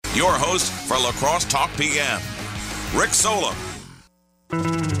Your host for La Crosse Talk PM, Rick Solem.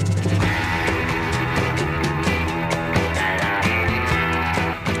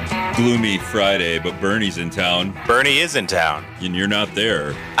 Gloomy Friday, but Bernie's in town. Bernie is in town. And you're not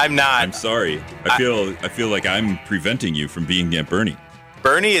there. I'm not. I'm sorry. I feel like I'm preventing you from being at Bernie.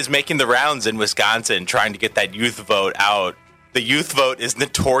 Bernie is making the rounds in Wisconsin trying to get that youth vote out. The youth vote is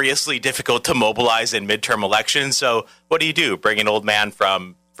notoriously difficult to mobilize in midterm elections. So what do? Bring an old man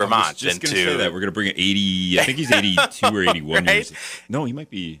from Vermont I was just going to say that. We're going to bring an 80, I think he's 82 or 81 right? years. No, he might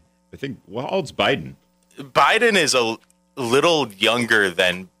be, how old's Biden? Biden is a little younger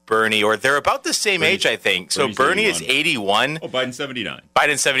than Bernie, or they're about the same age, I think. So Bernie 81. Is 81. Oh, Biden's 79.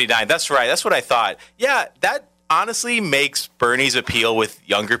 Biden's 79. That's right. That's what I thought. Yeah, that honestly makes Bernie's appeal with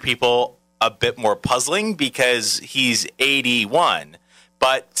younger people a bit more puzzling because he's 81.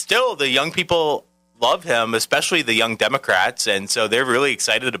 But still, the young people love him, especially the young Democrats. And so they're really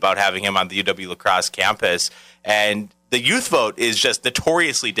excited about having him on the UW-La Crosse campus. And the youth vote is just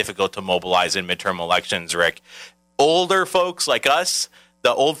notoriously difficult to mobilize in midterm elections, Rick. Older folks like us,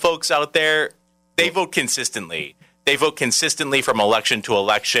 the old folks out there, they vote consistently. They vote consistently from election to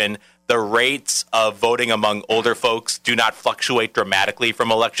election. The rates of voting among older folks do not fluctuate dramatically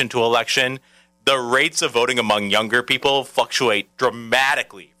from election to election. The rates of voting among younger people fluctuate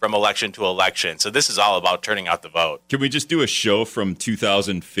dramatically from election to election. So this is all about turning out the vote. Can we just do a show from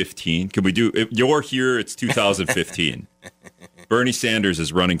 2015? Can we do, if you're here, it's 2015. Bernie Sanders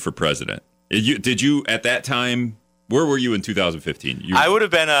is running for president. Did you, at that time, where were you in 2015? I would have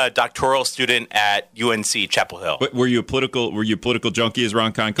been a doctoral student at UNC Chapel Hill. But were you a political junkie, as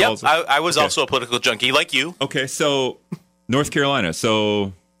Ron Kahn calls it? I was also a political junkie, like you. Okay, so North Carolina.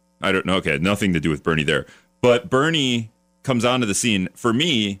 So I don't know. Okay, nothing to do with Bernie there. But Bernie comes onto the scene. For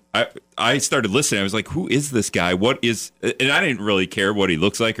me, I started listening. I was like, who is this guy? What is... And I didn't really care what he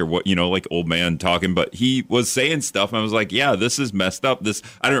looks like or what, like old man talking. But he was saying stuff. And I was like, yeah, this is messed up.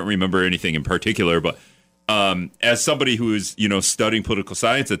 I don't remember anything in particular, but... as somebody who is, studying political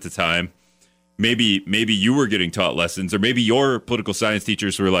science at the time, maybe you were getting taught lessons, or maybe your political science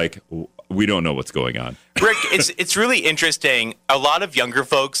teachers were like, we don't know what's going on. Rick, it's really interesting. A lot of younger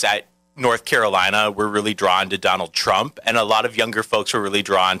folks at North Carolina were really drawn to Donald Trump, and a lot of younger folks were really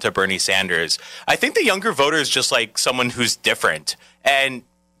drawn to Bernie Sanders. I think the younger voters just like someone who's different. And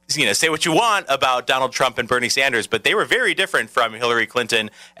say what you want about Donald Trump and Bernie Sanders, but they were very different from Hillary Clinton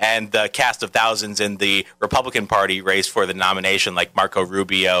and the cast of thousands in the Republican Party race for the nomination, like Marco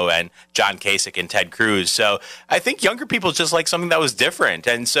Rubio and John Kasich and Ted Cruz. So I think younger people just like something that was different.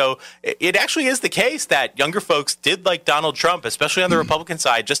 And so it actually is the case that younger folks did like Donald Trump, especially on the Republican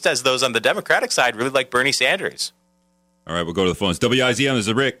side, just as those on the Democratic side really like Bernie Sanders. All right, we'll go to the phones. WIZM, this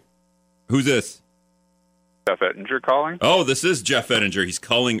is Rick. Who's this? Jeff Ettinger calling. Oh, this is Jeff Ettinger. He's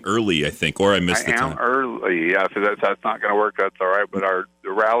calling early, I think, or I missed the time. I am early, yeah. So that's not going to work. That's all right. But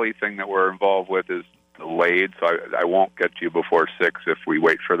the rally thing that we're involved with is delayed, so I won't get to you before 6 if we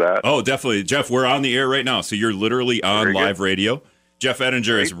wait for that. Oh, definitely. Jeff, we're on the air right now, so you're literally on live radio. Jeff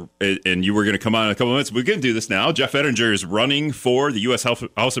Ettinger is, and you were going to come on in a couple of minutes. We can do this now. Jeff Ettinger is running for the U.S.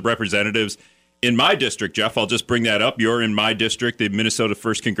 House of Representatives in my district, Jeff. I'll just bring that up. You're in my district, the Minnesota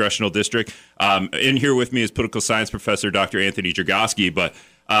 1st Congressional District. In here with me is political science professor Dr. Anthony Dragosky. But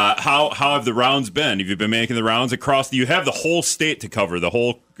how have the rounds been? Have you been making the rounds across? You have the whole state to cover, the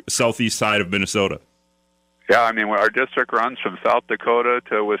whole southeast side of Minnesota. Yeah, I mean, our district runs from South Dakota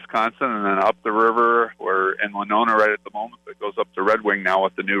to Wisconsin and then up the river. We're in Winona right at the moment, but it goes up to Red Wing now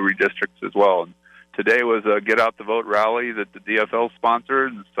with the new redistricts as well. And today was a Get Out the Vote rally that the DFL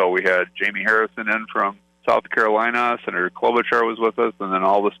sponsored, and so we had Jamie Harrison in from South Carolina, Senator Klobuchar was with us, and then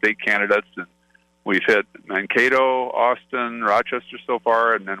all the state candidates. And we've hit Mankato, Austin, Rochester so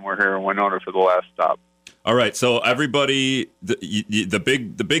far, and then we're here in Winona for the last stop. All right, so everybody, the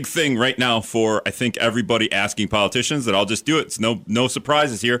big thing right now for, I think, everybody asking politicians, and I'll just do it. It's no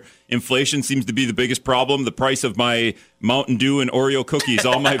surprises here. Inflation seems to be the biggest problem. The price of my Mountain Dew and Oreo cookies,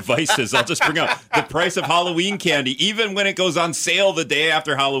 all my vices. I'll just bring up the price of Halloween candy, even when it goes on sale the day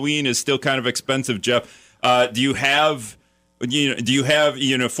after Halloween, is still kind of expensive. Jeff, do you have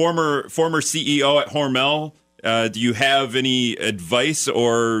former CEO at Hormel? Do you have any advice,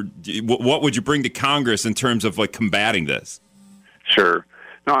 or what would you bring to Congress in terms of combating this? Sure.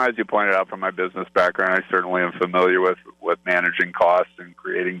 No, as you pointed out from my business background, I certainly am familiar with managing costs and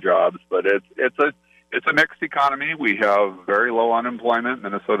creating jobs. But it's a mixed economy. We have very low unemployment.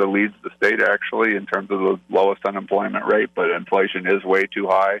 Minnesota leads the state actually in terms of the lowest unemployment rate, but inflation is way too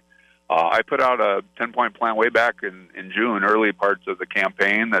high. I put out a 10-point plan way back in June, early parts of the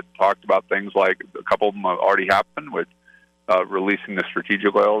campaign, that talked about things like, a couple of them have already happened, with releasing the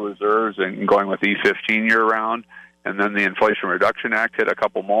strategic oil reserves and going with E15 year-round. And then the Inflation Reduction Act hit a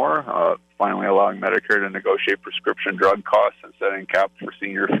couple more, finally allowing Medicare to negotiate prescription drug costs and setting caps for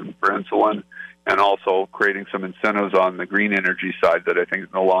seniors for insulin, and also creating some incentives on the green energy side that I think in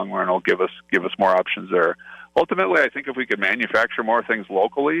the long run will give us more options there. Ultimately, I think if we could manufacture more things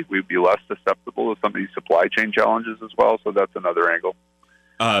locally, we'd be less susceptible to some of these supply chain challenges as well. So that's another angle.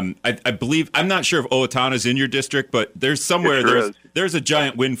 I believe, I'm not sure if Owatonna is in your district, but there's somewhere, there's a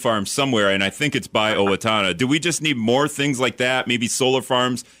giant wind farm somewhere, and I think it's by Owatonna. Do we just need more things like that, maybe solar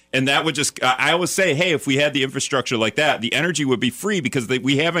farms? And that would just, I always say, hey, if we had the infrastructure like that, the energy would be free because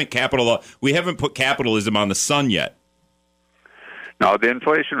we haven't put capitalism on the sun yet. No, the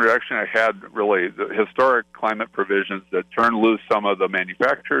Inflation Reduction Act had really the historic climate provisions that turn loose some of the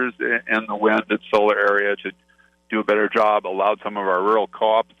manufacturers in the wind and solar area to do a better job, allowed some of our rural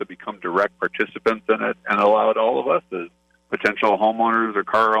co-ops to become direct participants in it, and allowed all of us as potential homeowners or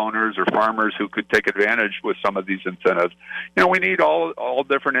car owners or farmers who could take advantage with some of these incentives. You know, we need all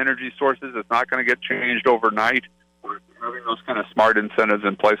different energy sources. It's not going to get changed overnight. Having those kind of smart incentives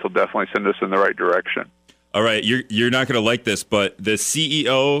in place will definitely send us in the right direction. All right, you're not going to like this, but the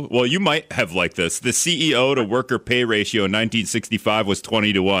CEO, well, you might have liked this. The CEO to worker pay ratio in 1965 was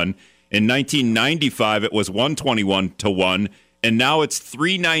 20-1. In 1995, it was 121-1, and now it's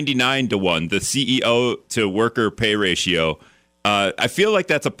 399-1, the CEO to worker pay ratio. I feel like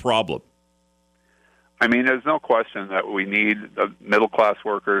that's a problem. I mean, there's no question that we need the middle-class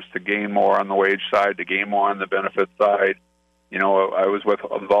workers to gain more on the wage side, to gain more on the benefit side. You know, I was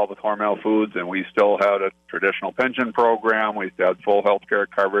involved with Hormel Foods, and we still had a traditional pension program. We had full health care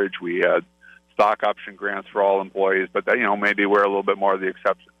coverage. We had stock option grants for all employees. But, maybe we're a little bit more of the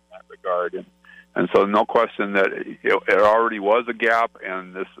exception in that regard. And so no question that it already was a gap,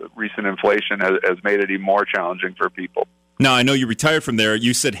 and this recent inflation has made it even more challenging for people. Now, I know you retired from there.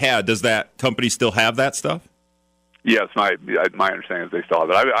 You said had. Does that company still have that stuff? Yes, my understanding is they still have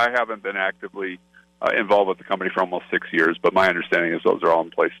it. I haven't been actively involved with the company for almost 6 years, but my understanding is those are all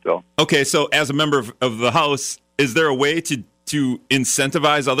in place still. Okay, so as a member of the House, is there a way to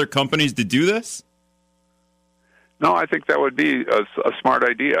incentivize other companies to do this? No, I think that would be a smart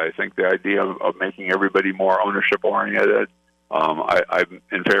idea. I think the idea of making everybody more ownership-oriented. I'm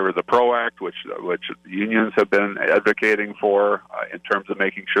in favor of the PRO Act, which unions have been advocating for in terms of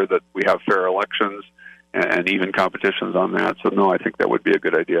making sure that we have fair elections and even competitions on that. So, no, I think that would be a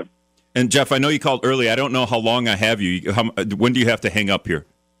good idea. And, Jeff, I know you called early. I don't know how long I have you. When do you have to hang up here?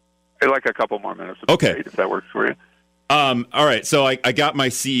 Like a couple more minutes. Okay. If that works for you. All right. So I got my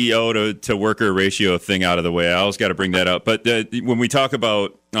CEO to worker ratio thing out of the way. I always got to bring that up. But when we talk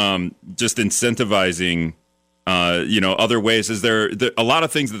about just incentivizing, other ways, is there a lot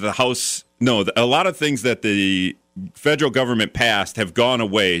of things that the House, a lot of things that the federal government passed have gone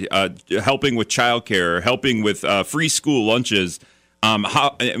away, helping with childcare, helping with free school lunches.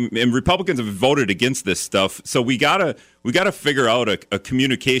 And Republicans have voted against this stuff, so we gotta figure out a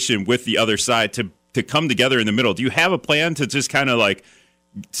communication with the other side to come together in the middle. Do you have a plan to just kind of like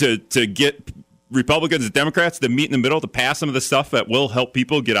to get Republicans and Democrats to meet in the middle to pass some of the stuff that will help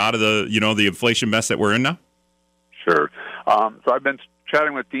people get out of the the inflation mess that we're in now? Sure. So I've been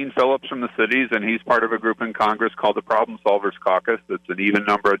chatting with Dean Phillips from the cities, and he's part of a group in Congress called the Problem Solvers Caucus. It's an even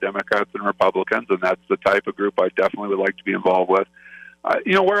number of Democrats and Republicans, and that's the type of group I definitely would like to be involved with.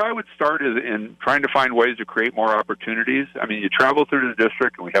 Where I would start is in trying to find ways to create more opportunities. I mean, you travel through the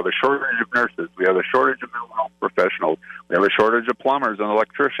district, and we have a shortage of nurses. We have a shortage of mental health professionals. We have a shortage of plumbers and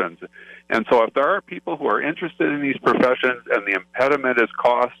electricians. And so if there are people who are interested in these professions and the impediment is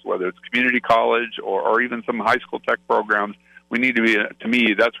cost, whether it's community college or even some high school tech programs, we need to be, to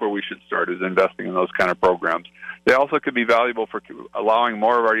me, that's where we should start, is investing in those kind of programs. They also could be valuable for allowing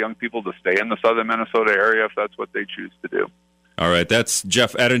more of our young people to stay in the southern Minnesota area if that's what they choose to do. All right, that's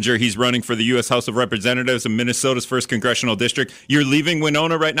Jeff Ettinger. He's running for the U.S. House of Representatives in Minnesota's 1st Congressional District. You're leaving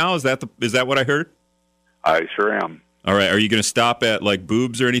Winona right now? Is that what I heard? I sure am. All right, are you going to stop at like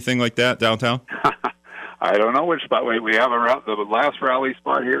Boobs or anything like that downtown? I don't know which spot. We have the last rally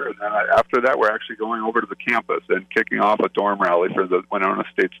spot here, and then after that, we're actually going over to the campus and kicking off a dorm rally for the Winona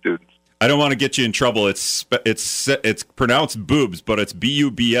State students. I don't want to get you in trouble. It's pronounced boobs, but it's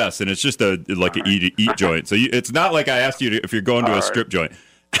B-U-B-S, and it's just an eat joint. So it's not like I asked you if you're going to a strip joint.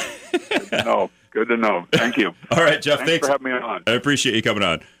 Good to know. Thank you. All right, Jeff. Thanks for having me on. I appreciate you coming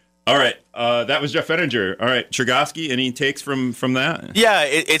on. All right, that was Jeff Ettinger. All right, Chergosky, any takes from that? Yeah,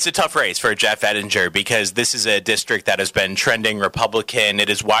 it's a tough race for Jeff Ettinger because this is a district that has been trending Republican. It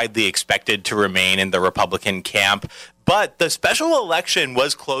is widely expected to remain in the Republican camp. But the special election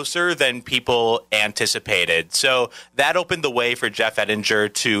was closer than people anticipated. So that opened the way for Jeff Ettinger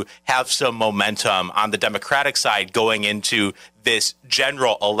to have some momentum on the Democratic side going into this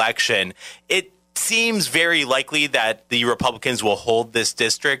general election. It seems very likely that the Republicans will hold this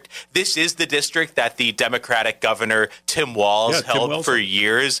district. This is the district that the Democratic governor Tim Walz held for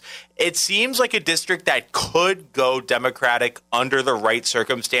years. It seems like a district that could go Democratic under the right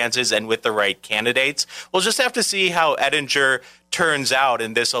circumstances and with the right candidates. We'll just have to see how Ettinger turns out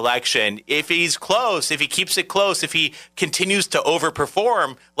in this election. If he's close, if he keeps it close, if he continues to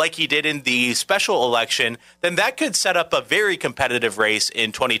overperform like he did in the special election, then that could set up a very competitive race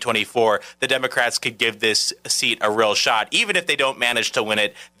in 2024. The Democrats could give this seat a real shot, even if they don't manage to win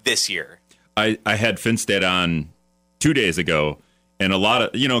it this year. I had Finstad on 2 days ago, and a lot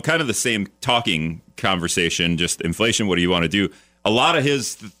of, kind of the same talking conversation, just inflation, what do you want to do? A lot of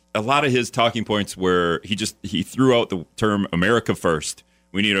his talking points were he threw out the term America first.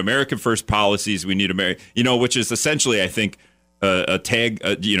 We need America first policies. We need America, which is essentially, I think, a tag,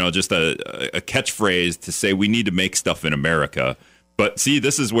 just a catchphrase to say we need to make stuff in America. But see,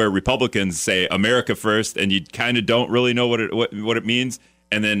 this is where Republicans say America first, and you kind of don't really know what it means.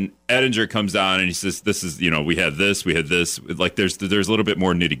 And then Ettinger comes on and he says, this is, we had this. Like there's a little bit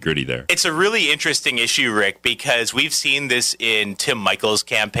more nitty gritty there. It's a really interesting issue, Rick, because we've seen this in Tim Michels'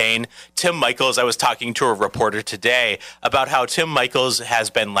 campaign. Tim Michels, I was talking to a reporter today about how Tim Michels has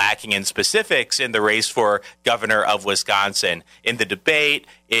been lacking in specifics in the race for governor of Wisconsin. In the debate,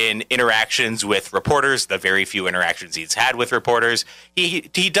 in interactions with reporters, the very few interactions he's had with reporters,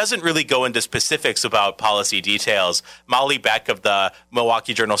 he doesn't really go into specifics about policy details. Molly Beck of the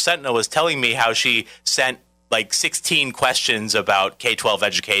Milwaukee Journal-Sentinel was telling me how she sent like 16 questions about K-12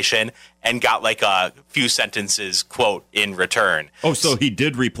 education and got like a few sentences quote in return. Oh, so he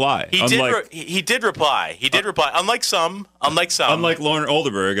did reply. He did reply. Unlike Lauren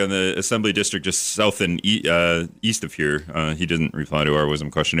Oldenburg on the Assembly District just south and east of here, he didn't reply to our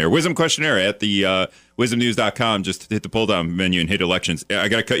Wisdom Questionnaire. Wisdom Questionnaire at the wisdomnews.com. Just hit the pull down menu and hit elections. I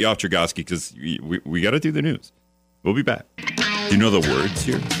got to cut you off, Chergosky, because we got to do the news. We'll be back. Do you know the words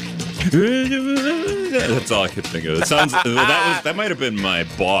here? That's all I could think of. It sounds that might have been my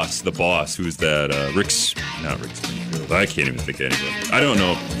boss, the boss. Who's that? Not Rick Springfield. I can't even think of anybody. I don't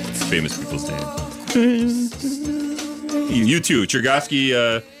know famous people's names. You too,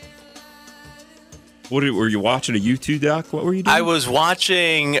 Chergosky. Were you watching a YouTube doc? What were you doing? I was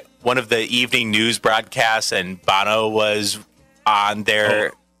watching one of the evening news broadcasts, and Bono was on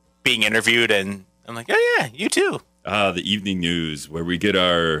there being interviewed, and I'm like, oh yeah, you too. The evening news where we get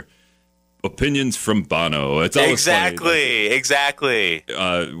our opinions from Bono. It's always exactly.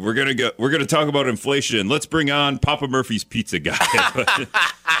 We're gonna talk about inflation. Let's bring on Papa Murphy's Pizza Guy.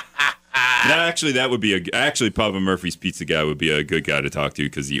 Actually, Papa Murphy's Pizza Guy would be a good guy to talk to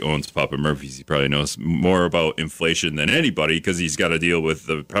because he owns Papa Murphy's. He probably knows more about inflation than anybody because he's got to deal with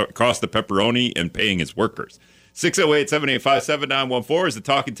the cost of pepperoni and paying his workers. 608-785-7914 is the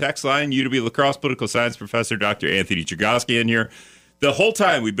talking text line. UW La Crosse political science professor Dr. Anthony Chergosky in here. The whole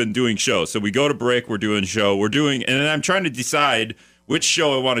time we've been doing shows. So we go to break, we're doing show, and then I'm trying to decide which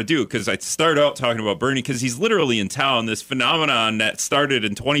show I want to do because I start out talking about Bernie because he's literally in town. This phenomenon that started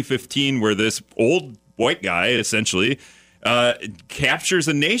in 2015 where this old white guy essentially captures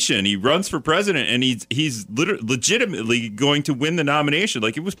a nation. He runs for president, and he's legitimately going to win the nomination.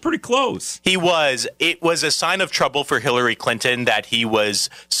 Like, it was pretty close. He was. It was a sign of trouble for Hillary Clinton that he was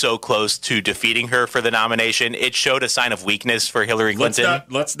so close to defeating her for the nomination. It showed a sign of weakness for Hillary Clinton.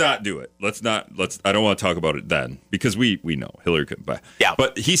 Let's not do it. I don't want to talk about it then because we know Hillary Clinton. Yeah.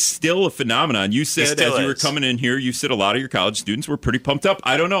 But he's still a phenomenon. You said as you were coming in here, you said a lot of your college students were pretty pumped up.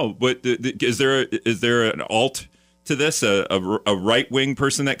 I don't know, but is there an alt to this, a right-wing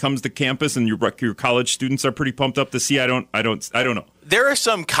person that comes to campus and your college students are pretty pumped up to see? I don't know. There are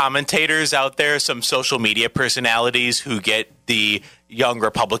some commentators out there, some social media personalities who get the young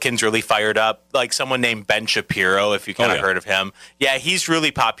Republicans really fired up, like someone named Ben Shapiro, if you kind of heard of him. Yeah, he's really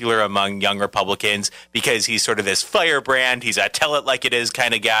popular among young Republicans because he's sort of this firebrand. He's a tell-it-like-it-is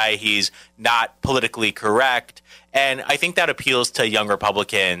kind of guy. He's not politically correct. And I think that appeals to young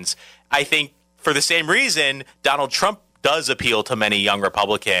Republicans. I think for the same reason, Donald Trump does appeal to many young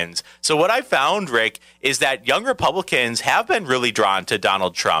Republicans. So what I found, Rick, is that young Republicans have been really drawn to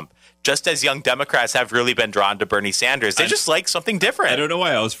Donald Trump, just as young Democrats have really been drawn to Bernie Sanders. They just like something different. I don't know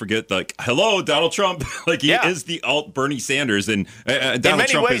why I always forget, like, hello, Donald Trump. Like, he is the alt Bernie Sanders. And Donald in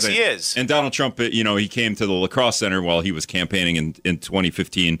many Trump ways, he is. And Donald Trump, he came to the La Crosse Center while he was campaigning in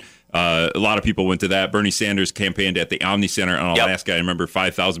 2015. A lot of people went to that. Bernie Sanders campaigned at the Omni Center in Alaska. I remember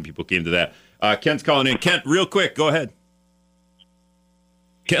 5,000 people came to that. Kent's calling in. Kent, real quick, go ahead.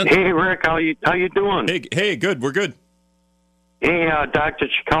 Ken? Hey, Rick, how you doing? Hey, good. We're good. Hey, Dr.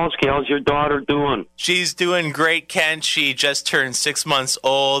 Chikowski, how's your daughter doing? She's doing great, Ken. She just turned 6 months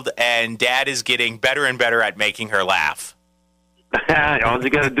old, and Dad is getting better and better at making her laugh. All you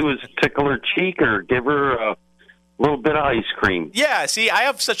got to do is tickle her cheek or give her a little bit of ice cream. Yeah, see, I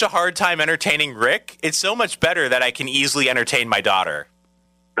have such a hard time entertaining Rick. It's so much better that I can easily entertain my daughter.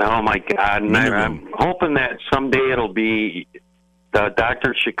 Oh, my God. And I'm hoping that someday it'll be the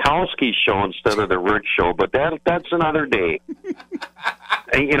Dr. Chikowski show instead of the Rick show, but that's another day.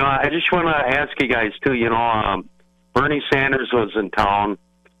 And, I just want to ask you guys, too, Bernie Sanders was in town.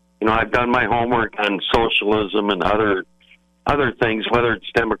 I've done my homework on socialism and other things, whether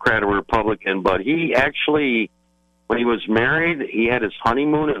it's Democrat or Republican, but he actually, when he was married, he had his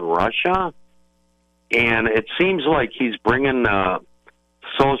honeymoon in Russia, and it seems like he's bringing the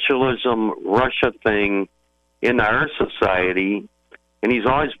socialism Russia thing into our society. And he's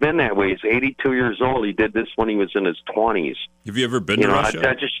always been that way. He's 82 years old. He did this when he was in his 20s. Have you ever been to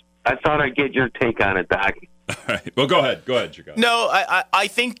Russia? I thought I'd get your take on it, Doc. All right. Well, go ahead, Chicago. No, I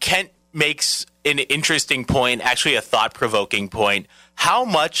think Kent makes an interesting point, actually a thought-provoking point. How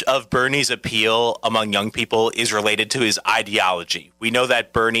much of Bernie's appeal among young people is related to his ideology? We know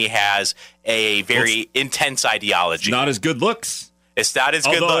that Bernie has a very intense ideology. It's not as good looks. It's not as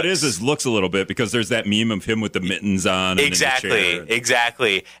good looks. Although it is his looks a little bit, because there's that meme of him with the mittens on.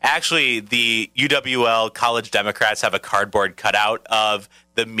 Exactly. Actually, the UWL College Democrats have a cardboard cutout of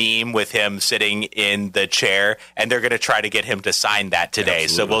the meme with him sitting in the chair, and they're going to try to get him to sign that today.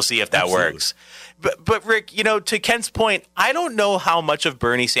 Absolutely. So we'll see if that works. But Rick, to Kent's point, I don't know how much of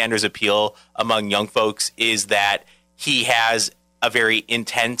Bernie Sanders' appeal among young folks is that he has a very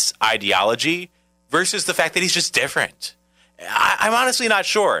intense ideology versus the fact that he's just different. I'm honestly not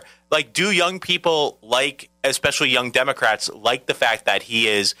sure. Do young people especially young Democrats, like the fact that he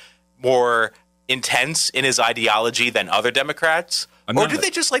is more intense in his ideology than other Democrats? Or do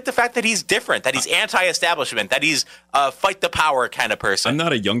they just like the fact that he's different, that he's anti-establishment, that he's a fight the power kind of person? I'm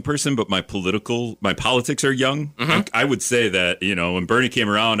not a young person, but my politics are young. Mm-hmm. I would say that, when Bernie came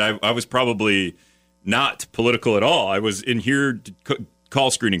around, I was probably not political at all. I was in here call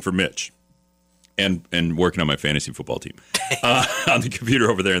screening for Mitch. And working on my fantasy football team on the computer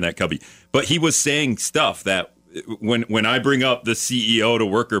over there in that cubby. But he was saying stuff that when I bring up the CEO to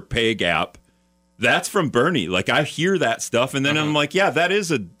worker pay gap, that's from Bernie. I hear that stuff, and then I'm like, yeah, that is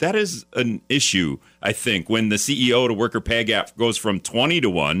an issue. I think when the CEO to worker pay gap goes from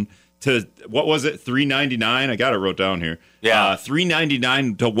 20-1 to what was it, 3.99? I got it wrote down here. Yeah,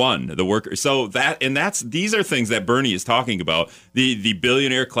 3.99 to 1. The worker. So these are things that Bernie is talking about. The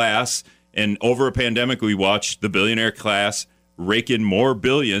billionaire class. And over a pandemic, we watched the billionaire class rake in more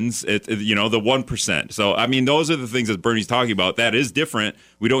billions, the 1%. So, those are the things that Bernie's talking about. That is different.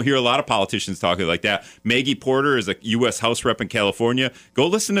 We don't hear a lot of politicians talking like that. Maggie Porter is a U.S. House rep in California. Go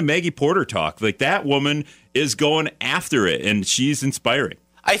listen to Maggie Porter talk. That woman is going after it, and she's inspiring.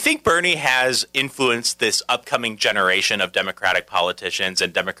 I think Bernie has influenced this upcoming generation of Democratic politicians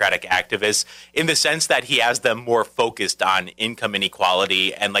and Democratic activists in the sense that he has them more focused on income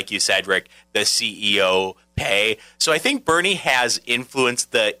inequality and, like you said, Rick, the CEO pay. So I think Bernie has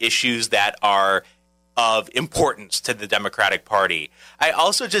influenced the issues that are of importance to the Democratic Party. I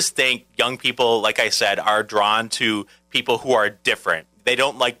also just think young people, like I said, are drawn to people who are different. They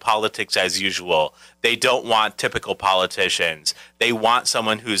don't like politics as usual. They don't want typical politicians. They want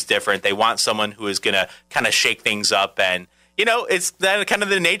someone who's different. They want someone who is going to kind of shake things up. And, it's then kind of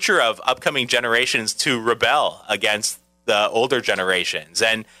the nature of upcoming generations to rebel against the older generations.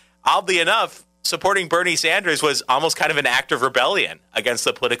 And oddly enough, supporting Bernie Sanders was almost kind of an act of rebellion against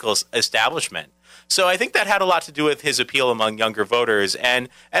the political establishment. So I think that had a lot to do with his appeal among younger voters. And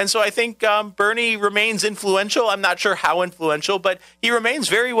so I think Bernie remains influential. I'm not sure how influential, but he remains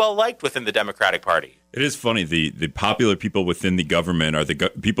very well liked within the Democratic Party. It is funny. The popular people within the government are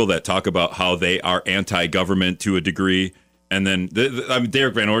the people that talk about how they are anti-government to a degree. And then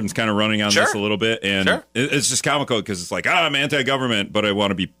Derek Van Orden's kind of running on this a little bit. And it's just comical because it's I'm anti-government, but I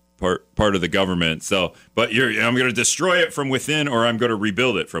want to be part of the government. So, but I'm going to destroy it from within, or I'm going to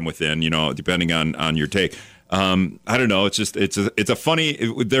rebuild it from within. Depending on your take. I don't know. It's just it's a funny.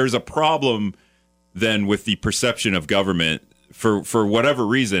 There's a problem then with the perception of government for whatever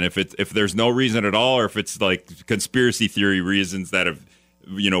reason. If there's no reason at all, or if it's conspiracy theory reasons that have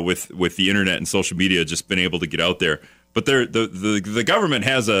with the internet and social media just been able to get out there. But the government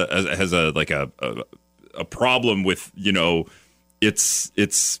has a problem with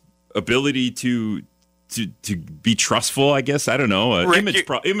its ability to to be trustful, I guess. I don't know. Rick,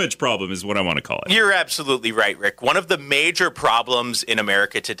 Image problem is what I want to call it. You're absolutely right, Rick. One of the major problems in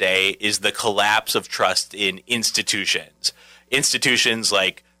America today is the collapse of trust in institutions. Institutions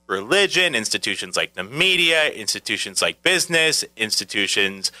like religion, institutions like the media, institutions like business,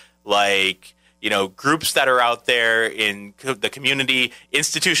 institutions like, groups that are out there in the community,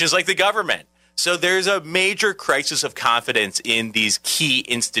 institutions like the government. So there's a major crisis of confidence in these key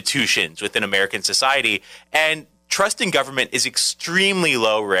institutions within American society. And trust in government is extremely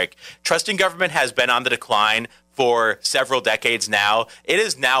low, Rick. Trust in government has been on the decline for several decades now. It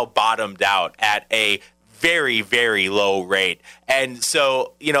is now bottomed out at a very, very low rate. And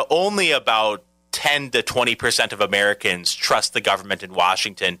so, only about 10 to 20% of Americans trust the government in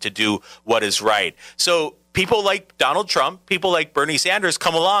Washington to do what is right. So people like Donald Trump, people like Bernie Sanders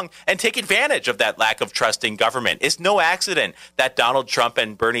come along and take advantage of that lack of trust in government. It's no accident that Donald Trump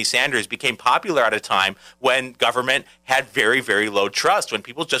and Bernie Sanders became popular at a time when government had very, very low trust, when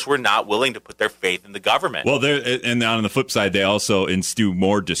people just were not willing to put their faith in the government. Well, and on the flip side, they also instill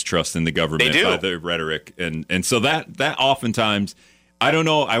more distrust in the government by their rhetoric. And so that oftentimes, I don't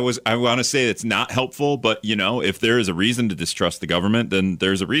know, I want to say it's not helpful, but, if there is a reason to distrust the government, then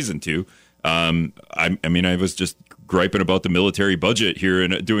there's a reason to. I was just griping about the military budget here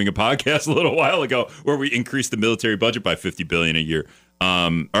and doing a podcast a little while ago where we increased the military budget by $50 billion a year. All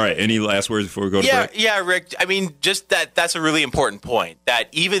right. Any last words before we go to break? Yeah, Rick. Just that's a really important point, that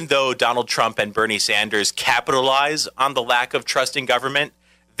even though Donald Trump and Bernie Sanders capitalize on the lack of trust in government,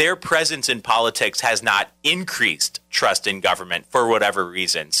 their presence in politics has not increased trust in government for whatever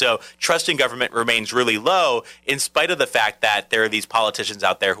reason. So trust in government remains really low in spite of the fact that there are these politicians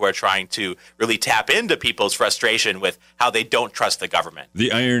out there who are trying to really tap into people's frustration with how they don't trust the government.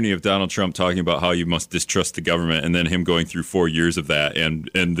 The irony of Donald Trump talking about how you must distrust the government and then him going through 4 years of that and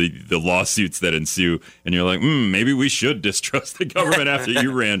the lawsuits that ensue. And you're like, maybe we should distrust the government after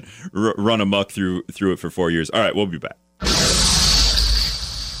you run amok through it for 4 years. All right, we'll be back.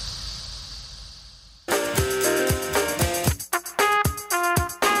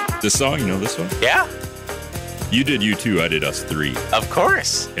 This song, you know this one? Yeah. You did U2, I did Us 3. Of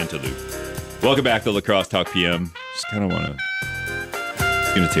course. Interlude. Welcome back to Lacrosse Talk PM. Just kind of want to...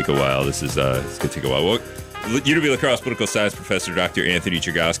 It's going to take a while. It's going to take a while. Well, UW Lacrosse Political Science Professor Dr. Anthony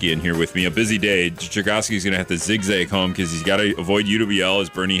Chergosky in here with me. A busy day. Chergosky's going to have to zigzag home because he's got to avoid UWL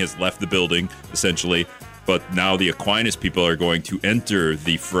as Bernie has left the building, essentially. But now the Aquinas people are going to enter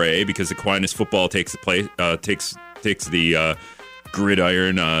the fray because Aquinas football takes the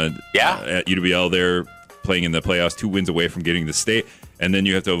gridiron at UWL. They're playing in the playoffs, 2 wins away from getting the state. And then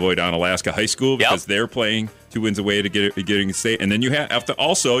you have to avoid Onalaska High School because they're playing 2 wins away to getting the state. And then you have to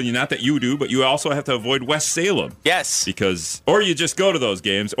also, not that you do, but you also have to avoid West Salem. Yes. Or you just go to those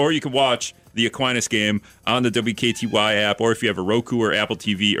games, or you can watch the Aquinas game on the WKTY app, or if you have a Roku or Apple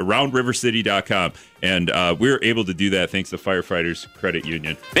TV, around rivercity.com. And we're able to do that thanks to Firefighters Credit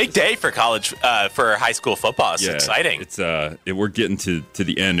Union. Big day for college, for high school football. It's exciting. It's we're getting to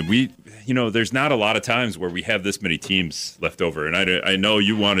the end. And we, there's not a lot of times where we have this many teams left over. And I know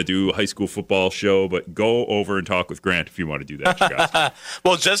you want to do a high school football show, but go over and talk with Grant if you want to do that.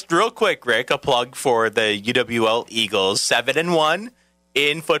 Well, just real quick, Rick, a plug for the UWL Eagles, 7-1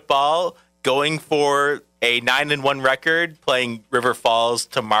 in football, going for a 9-1 record, playing River Falls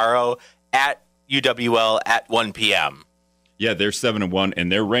tomorrow at UWL at 1 p.m. Yeah, they're 7-1,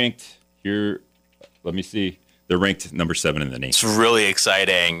 and they're ranked here. Let me see. They're ranked number 7 in the nation. It's really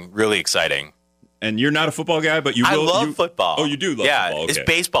exciting. Really exciting. And you're not a football guy, but I love football. Oh, you do love football. Okay. It's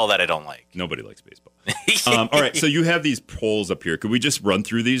baseball that I don't like. Nobody likes baseball. All right, so you have these polls up here. Could we just run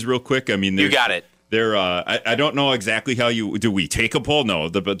through these real quick? You got it. They're I don't know exactly how do we take a poll? No,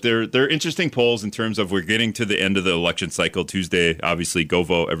 but they're interesting polls in terms of we're getting to the end of the election cycle Tuesday. Obviously, go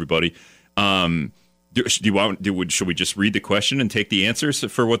vote, everybody. Should we just read the question and take the answers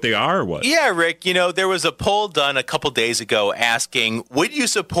for what they are, or what? Yeah, Rick. There was a poll done a couple days ago asking, would you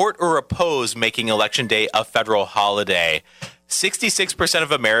support or oppose making Election Day a federal holiday? 66%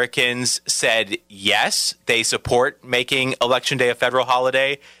 of Americans said yes, they support making Election Day a federal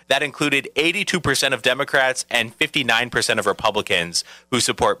holiday. That included 82% of Democrats and 59% of Republicans who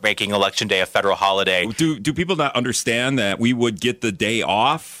support making Election Day a federal holiday. Do people not understand that we would get the day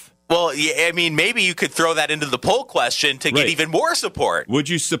off? Well, maybe you could throw that into the poll question to get even more support. Would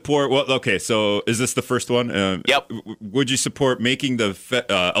you support? Well, okay. So is this the first one? Yep. Would you support making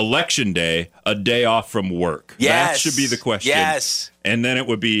the Election Day a day off from work? Yes. That should be the question. Yes. And then it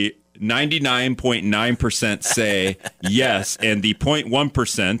would be 99.9% say yes, and the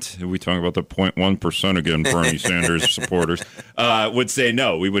 0.1%, we talking about the 0.1% again, Bernie Sanders supporters, would say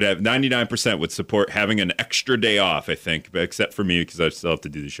no. We would have 99% would support having an extra day off, I think, except for me because I still have to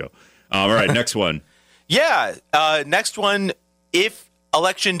do the show. All right, next one. Yeah, next one. If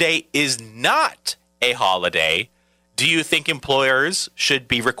Election Day is not a holiday, do you think employers should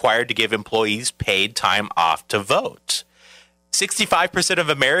be required to give employees paid time off to vote? 65% of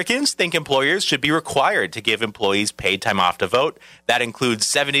Americans think employers should be required to give employees paid time off to vote. That includes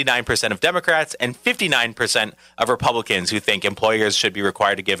 79% of Democrats and 59% of Republicans who think employers should be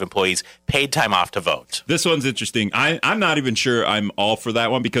required to give employees paid time off to vote. This one's interesting. I'm not even sure I'm all for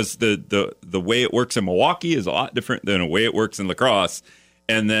that one because the way it works in Milwaukee is a lot different than the way it works in La Crosse.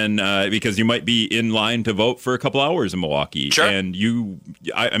 And then because you might be in line to vote for a couple hours in Milwaukee. Sure. And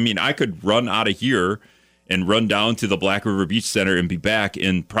I could run out of here and run down to the Black River Beach Center and be back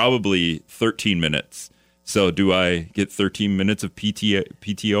in probably 13 minutes. So do I get 13 minutes of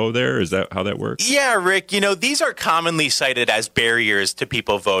PTO there? Is that how that works? Yeah, Rick, these are commonly cited as barriers to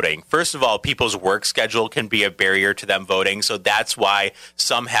people voting. First of all, people's work schedule can be a barrier to them voting. So that's why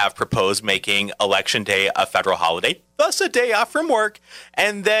some have proposed making Election Day a federal holiday, thus a day off from work.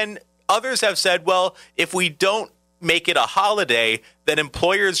 And then others have said, well, if we don't make it a holiday, then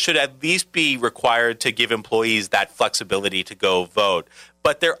employers should at least be required to give employees that flexibility to go vote.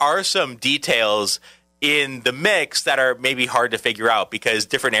 But there are some details in the mix that are maybe hard to figure out because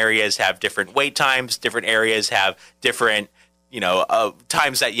different areas have different wait times, different areas have different,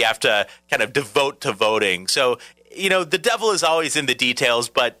 times that you have to kind of devote to voting. So, the devil is always in the details,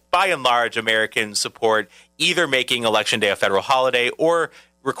 but by and large, Americans support either making Election Day a federal holiday or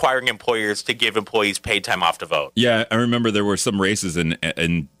requiring employers to give employees paid time off to vote. Yeah, I remember there were some races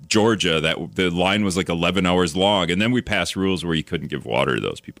in Georgia that the line was like 11 hours long, and then we passed rules where you couldn't give water to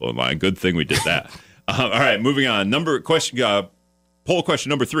those people in line. Good thing we did that. All right, moving on. Poll question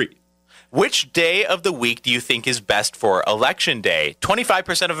number 3. Which day of the week do you think is best for Election Day?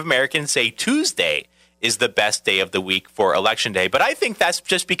 25% of Americans say Tuesday is the best day of the week for Election Day, but I think that's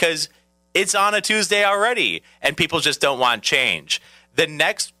just because it's on a Tuesday already, and people just don't want change. The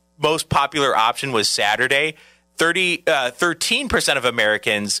next most popular option was Saturday. 13% of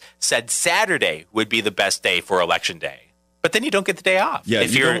Americans said Saturday would be the best day for Election Day. But then you don't get the day off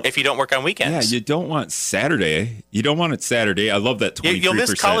if you don't work on weekends. Yeah, you don't want Saturday. You don't want it Saturday. I love that 23%. You'll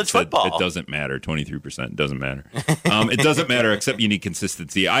miss college football. It doesn't matter. 23% doesn't matter. It doesn't matter except you need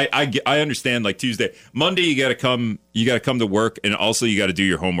consistency. I understand like Tuesday, Monday you got to come to work and also you got to do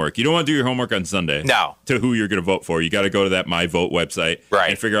your homework. You don't want to do your homework on Sunday. No. To who you're going to vote for. You got to go to that My Vote website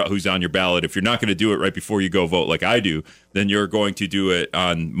and figure out who's on your ballot. If you're not going to do it right before you go vote like I do, then you're going to do it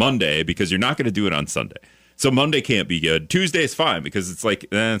on Monday because you're not going to do it on Sunday. So Monday can't be good. Tuesday is fine because it's like,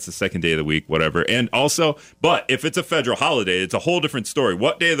 it's the second day of the week, whatever. And also, but if it's a federal holiday, it's a whole different story.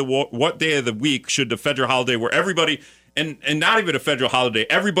 What day of the week should the federal holiday where everybody, and not even a federal holiday,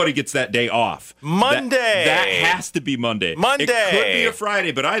 everybody gets that day off? Monday. That has to be Monday. Monday. It could be a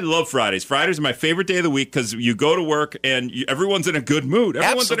Friday, but I love Fridays. Fridays are my favorite day of the week because you go to work and everyone's in a good mood.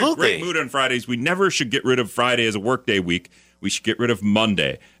 Everyone's in a great mood on Fridays. We never should get rid of Friday as a workday week. We should get rid of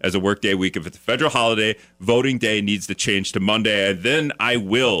Monday as a workday week. If it's a federal holiday, voting day needs to change to Monday. And then I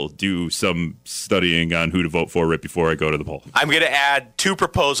will do some studying on who to vote for right before I go to the poll. I'm going to add 2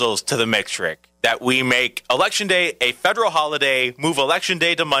 proposals to the mix, Rick. That we make Election Day a federal holiday, move Election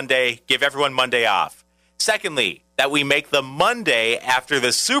Day to Monday, give everyone Monday off. Secondly, that we make the Monday after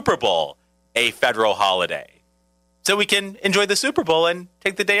the Super Bowl a federal holiday. So we can enjoy the Super Bowl and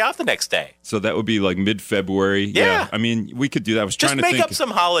take the day off the next day. So that would be like mid-February. Yeah. I mean, we could do that. I was just trying to think. Just make up some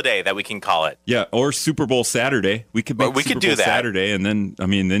holiday that we can call it. Yeah, or Super Bowl Saturday. We could make Super Bowl Saturday, and then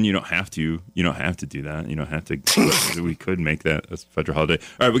then you don't have to. You don't have to do that. You don't have to. We could make that a federal holiday.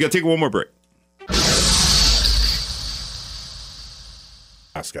 All right, we got to take one more break.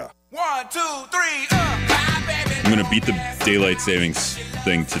 Oscar. 1, 2, 3, I'm going to beat the daylight savings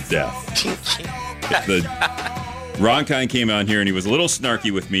thing to death. Ron Kind came on here and he was a little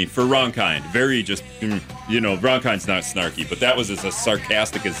snarky with me for Ron Kind. Very just, Ron Kind's not snarky, but that was as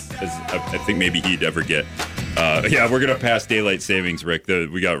sarcastic as I think maybe he'd ever get. We're going to pass daylight savings, Rick.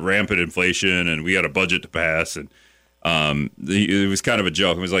 We got rampant inflation and we got a budget to pass. And it was kind of a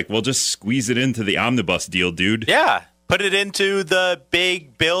joke. It was like, well, just squeeze it into the omnibus deal, dude. Yeah. Put it into the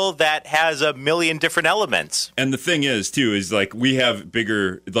big bill that has a million different elements. And the thing is, too, is like we have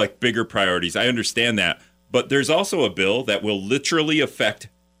bigger priorities. I understand that. But there's also a bill that will literally affect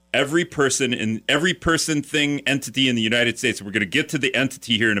every person, thing, entity in the United States. We're going to get to the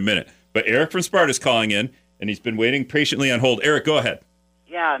entity here in a minute. But Eric from Sparta is calling in, and he's been waiting patiently on hold. Eric, go ahead.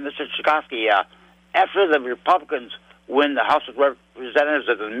 Yeah, Mr. Tchaikovsky, after the Republicans win the House of Representatives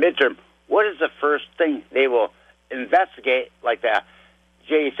at the midterm, what is the first thing they will investigate, like the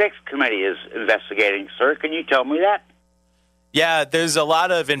J6 committee is investigating, sir? Can you tell me that? Yeah, there's a lot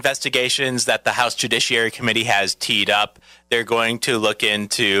of investigations that the House Judiciary Committee has teed up. They're going to look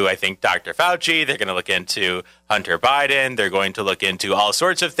into, I think, Dr. Fauci. They're going to look into Hunter Biden. They're going to look into all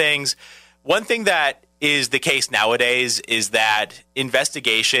sorts of things. One thing that is the case nowadays is that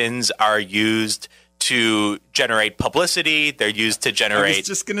investigations are used to generate publicity. They're used to generate... I was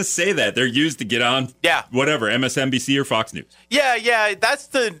just going to say that. They're used to get on whatever, MSNBC or Fox News. Yeah. That's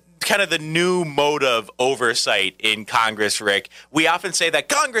the kind of the new mode of oversight in Congress, Rick. We often say that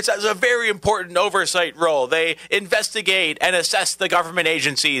Congress has a very important oversight role. They investigate and assess the government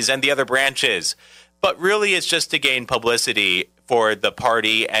agencies and the other branches. But really, it's just to gain publicity for the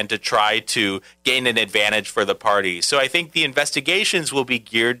party and to try to gain an advantage for the party. So I think the investigations will be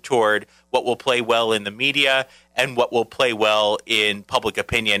geared toward what will play well in the media and what will play well in public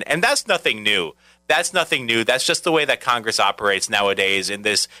opinion. And that's nothing new. That's nothing new. That's just the way that Congress operates nowadays in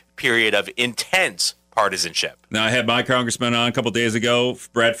this period of intense partisanship. Now, I had my congressman on a couple days ago,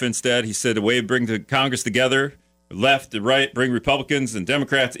 Brad Finstad. He said the way to bring the Congress together, left and right, bring Republicans and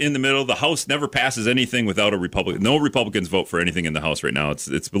Democrats in the middle. The House never passes anything without a Republican. No Republicans vote for anything in the House right now. It's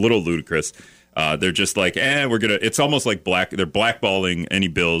a little ludicrous. They're just like, we're going to, it's almost like they're blackballing any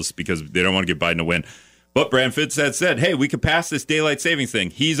bills because they don't want to give Biden a win. But Brad Finstad said, hey, we could pass this daylight savings thing.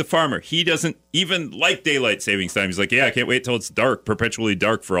 He's a farmer. He doesn't even like daylight savings time. He's like, I can't wait till it's dark, perpetually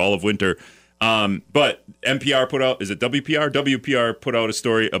dark for all of winter. But NPR put out, is it WPR? WPR put out a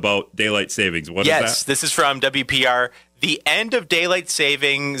story about daylight savings. What is that? Yes, this is from WPR. The end of daylight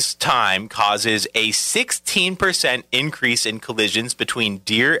savings time causes a 16% increase in collisions between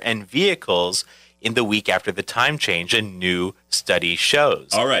deer and vehicles in the week after the time change, a new study shows.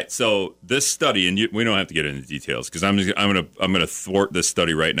 All right, so this study, and we don't have to get into details because I'm gonna thwart this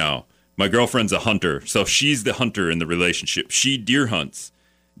study right now. My girlfriend's a hunter, so she's the hunter in the relationship. She deer hunts.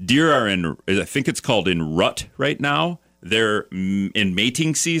 Deer are in, I think it's called in rut right now. They're in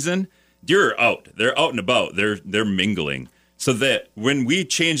mating season. Deer are out. They're out and about. They're mingling. So that when we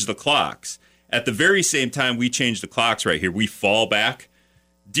change the clocks, at the very same time we change the clocks right here, we fall back.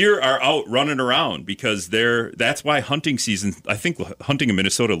 Deer are out running around because that's why hunting season, I think hunting in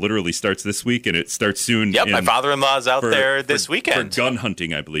Minnesota literally starts this week and it starts soon. Yep, my father-in-law's out there this weekend. For gun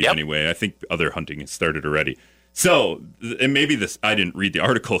hunting, I believe, anyway. I think other hunting has started already. So, and maybe I didn't read the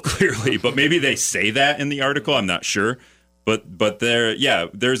article clearly, but maybe they say that in the article. I'm not sure. But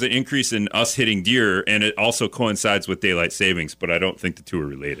there's an increase in us hitting deer, and it also coincides with daylight savings, but I don't think the two are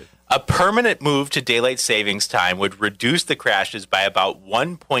related. A permanent move to daylight savings time would reduce the crashes by about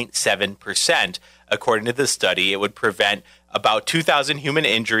 1.7%. According to the study, it would prevent about 2,000 human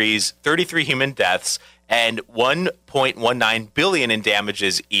injuries, 33 human deaths, and $1.19 billion in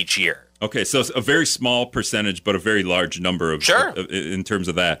damages each year. Okay, so it's a very small percentage, but a very large number of in terms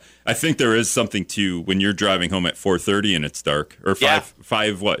of that. I think there is something to when you're driving home at 4:30 and it's dark, or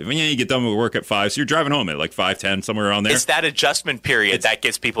five what? When you get done with work at 5, so you're driving home at like 5:10, somewhere around there. It's that adjustment period that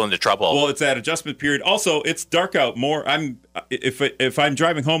gets people into trouble. Well, it's that adjustment period. Also, it's dark out more. If I'm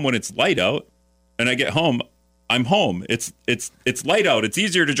driving home when it's light out, and I get home, I'm home. It's light out. It's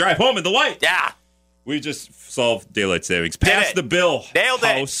easier to drive home in the light. Yeah. We just solved daylight savings. Pass the bill. Nailed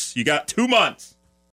House. You got 2 months.